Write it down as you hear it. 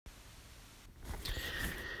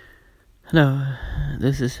Hello,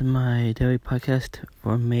 this is my daily podcast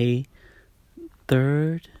for May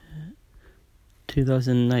 3rd,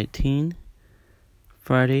 2019,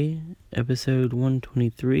 Friday, episode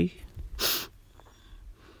 123.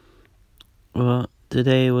 Well,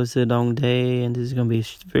 today was a long day, and this is going to be a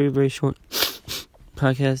very, very short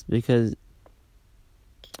podcast because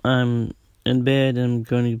I'm in bed and I'm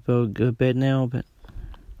going to go to bed now,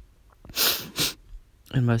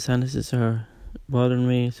 and my sinuses are bothering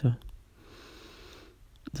me, so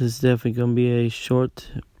this is definitely going to be a short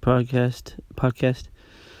podcast.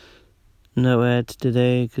 No ads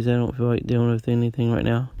today because I don't feel like dealing with anything right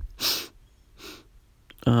now.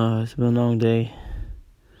 It's been a long day.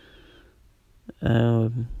 I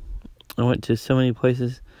went to so many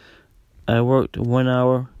places. I worked 1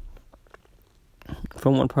 hour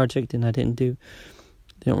from one project and I didn't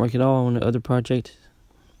work at all on the other project.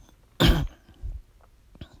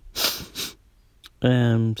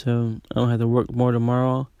 So I don't have to work more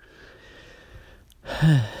tomorrow.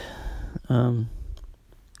 I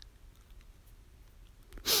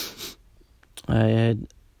had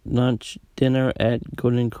dinner at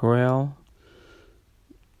Golden Corral.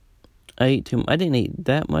 I didn't eat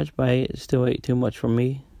that much, but I still ate too much for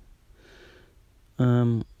me.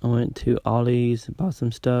 I went to Ollie's, bought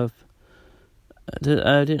some stuff.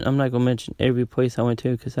 I'm not gonna mention every place I went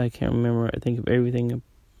to because I can't remember. I think of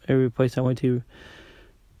every place I went to.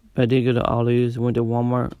 But I did go to Ollie's, went to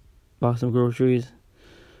Walmart, bought some groceries.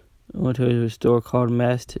 I went to a store called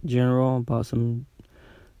Mass General, bought some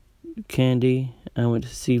candy. I went to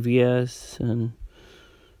CVS and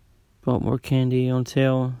bought more candy on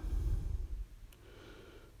sale.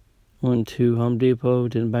 Went to Home Depot,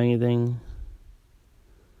 didn't buy anything.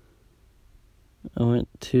 I went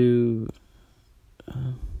to,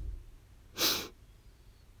 I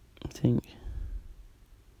think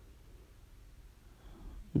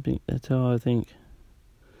that's all I think.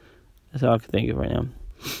 That's all I can think of right now.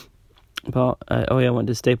 I went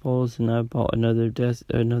to Staples and I bought another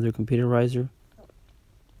computerizer.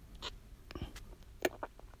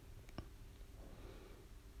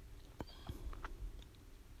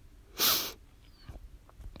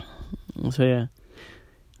 So yeah,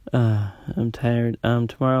 I'm tired.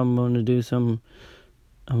 Tomorrow I'm going to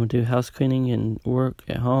do house cleaning and work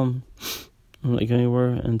at home. I'm not going anywhere.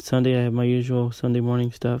 And Sunday I have my usual Sunday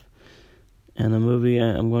morning stuff and a movie.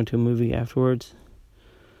 I'm going to a movie afterwards.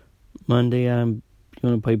 Monday I'm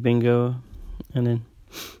going to play bingo, and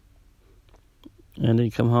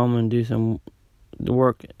then come home and do some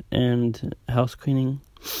work and house cleaning.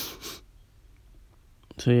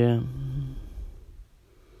 So yeah,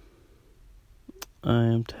 I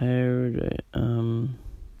am tired.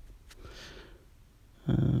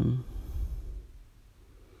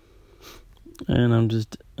 And I'm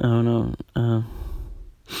just, I don't know.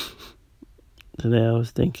 Today I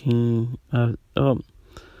was thinking, I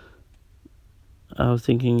was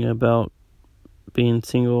thinking about being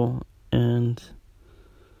single, and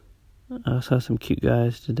I saw some cute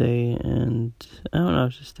guys today, and I don't know, I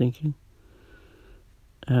was just thinking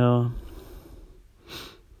how,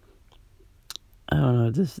 I don't know,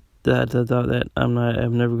 I thought that I'm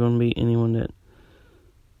never going to meet anyone that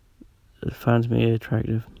finds me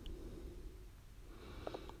attractive.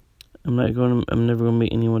 I'm never going to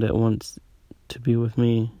meet anyone that wants to be with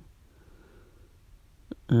me.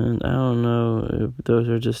 And I don't know if those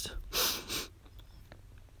are just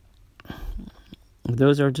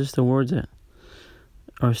the words that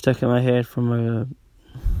are stuck in my head from a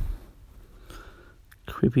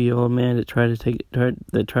creepy old man that tried to take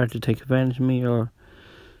advantage of me, or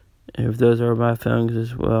if those are my feelings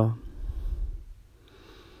as well.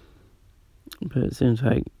 But it seems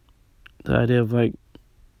like the idea of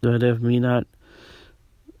me not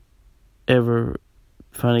ever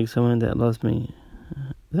finding someone that loves me,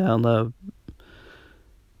 that I love,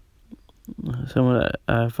 someone that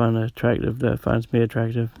I find attractive, that finds me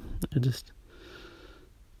attractive, it just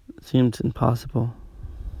seems impossible.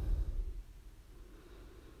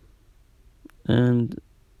 And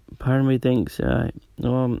part of me thinks,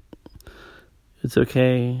 it's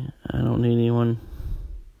okay, I don't need anyone.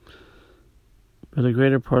 But a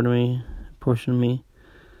greater portion of me,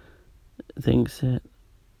 thinks that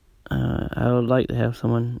I would like to have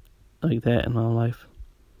someone like that in my life.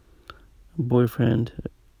 A boyfriend,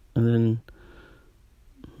 and then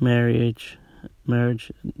marriage,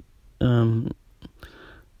 and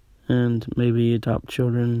maybe adopt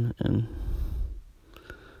children, and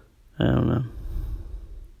I don't know.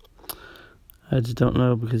 I just don't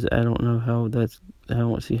know because I don't know I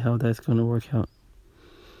don't see how that's going to work out.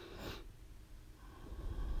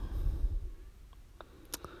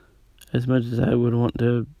 as much as I would want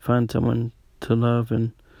to find someone to love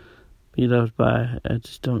and be loved by, I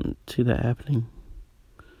just don't see that happening.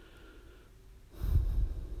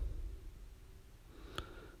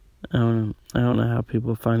 I don't know how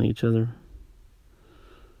people find each other.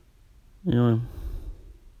 You know,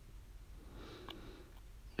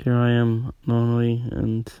 here I am, lonely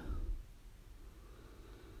and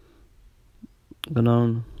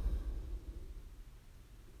alone.